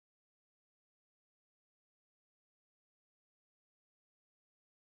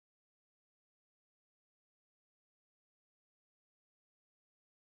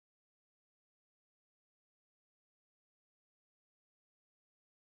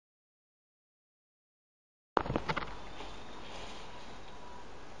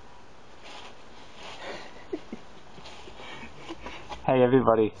Hey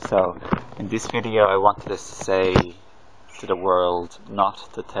everybody, so in this video I wanted to say to the world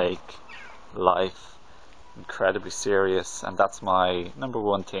not to take life incredibly serious, and that's my number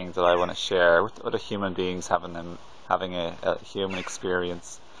one thing that I want to share with other human beings having a human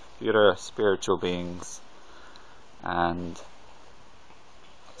experience, the other spiritual beings. And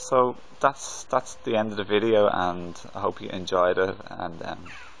so that's the end of the video, and I hope you enjoyed it. And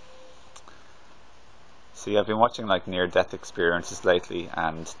see, I've been watching like near-death experiences lately,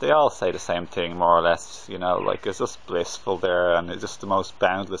 and they all say the same thing more or less, you know, like it's just blissful there, and it's just the most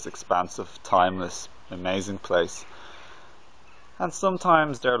boundless, expansive, timeless, amazing place. And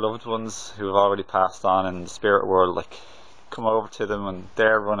sometimes their loved ones who have already passed on in the spirit world, like, come over to them, and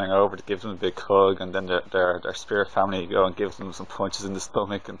they're running over to give them a big hug, and then their spirit family go and give them some punches in the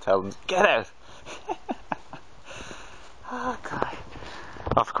stomach and tell them, get out! Oh God.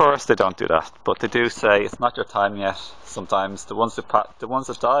 Of course they don't do that, but they do say it's not your time yet. Sometimes the ones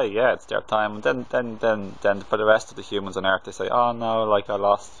that die, yeah, it's their time. And then for the rest of the humans on Earth, they say, oh no, like I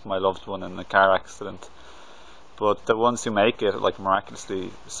lost my loved one in a car accident. But the ones who make it, like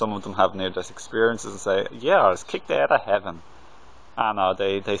miraculously, some of them have near-death experiences and say, yeah, I was kicked out of heaven. And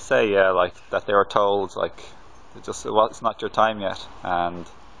they say, yeah, like that they were told, like, it's not your time yet, and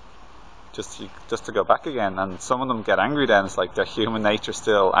just to go back again. And some of them get angry then. It's like their human nature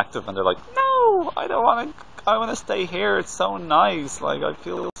still active, and they're like, no, I don't want to, I want to stay here, it's so nice, like I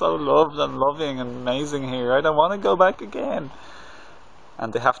feel so loved and loving and amazing here, I don't want to go back again.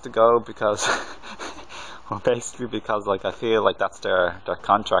 And they have to go because well, basically because, like, I feel like that's their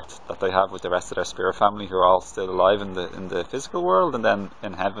contract that they have with the rest of their spirit family, who are all still alive in the physical world, and then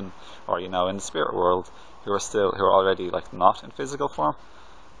in heaven, or you know, in the spirit world, who are already like not in physical form.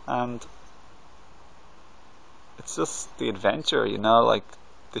 And it's just the adventure, you know, like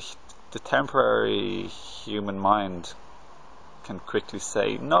the temporary human mind can quickly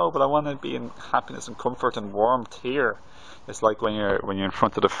say, no, but I want to be in happiness and comfort and warmth here. It's like when you're in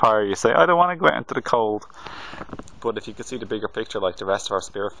front of the fire, you say, I don't want to go out into the cold. But if you can see the bigger picture, like the rest of our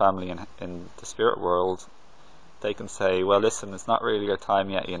spirit family in the spirit world, they can say, well, listen, it's not really your time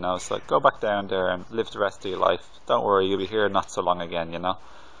yet, you know, so go back down there and live the rest of your life. Don't worry, you'll be here not so long again, you know.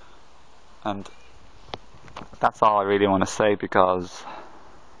 And that's all I really want to say, because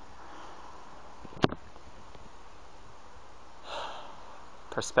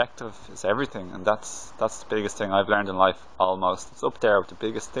perspective is everything, and that's the biggest thing I've learned in life. Almost, it's up there with the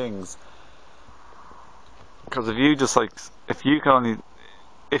biggest things. Because if you just like, if you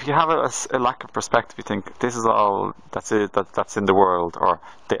have a lack of perspective, you think this is all that's in the world, or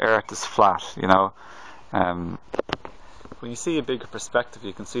the earth is flat, you know. When you see a bigger perspective,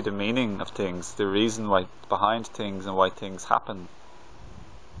 you can see the meaning of things, the reason why behind things, and why things happen.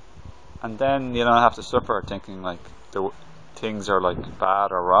 And then you don't have to suffer thinking like things are like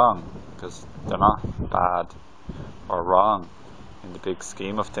bad or wrong, because they're not bad or wrong in the big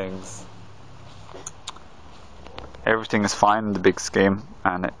scheme of things. Everything is fine in the big scheme,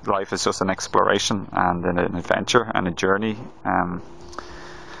 and life is just an exploration and an adventure and a journey,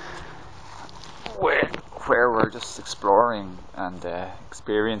 where we're just exploring and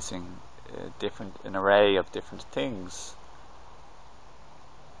experiencing an array of different things.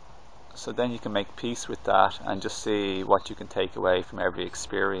 So then you can make peace with that and just see what you can take away from every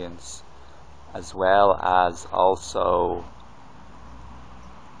experience, as well as also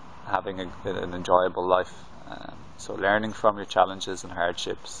having an enjoyable life. So learning from your challenges and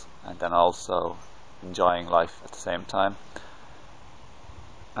hardships, and then also enjoying life at the same time.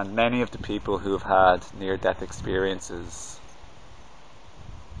 And many of the people who have had near-death experiences,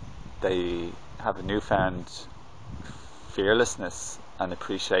 they have a newfound fearlessness and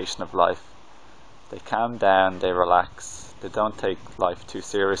appreciation of life. They calm down, they relax, they don't take life too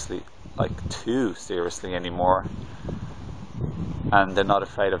seriously anymore, and they're not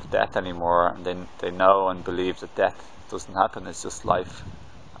afraid of death anymore, and they know and believe that death doesn't happen. It's just life,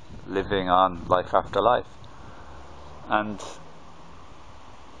 living on, life after life. And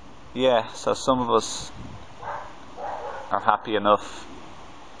yeah, so some of us are happy enough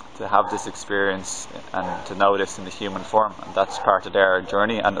to have this experience and to know this in the human form, and that's part of their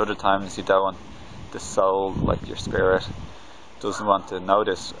journey. And other times you don't. The soul, like your spirit, doesn't want to know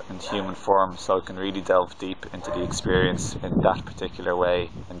this in human form, so it can really delve deep into the experience in that particular way,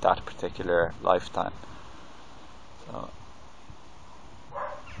 in that particular lifetime.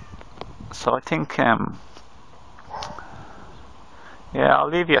 So I think yeah, I'll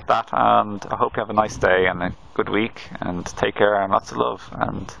leave you at that, and I hope you have a nice day and a good week, and take care and lots of love,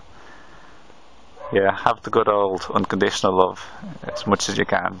 and yeah, have the good old unconditional love as much as you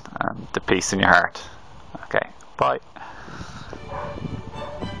can, and the peace in your heart. Okay, bye.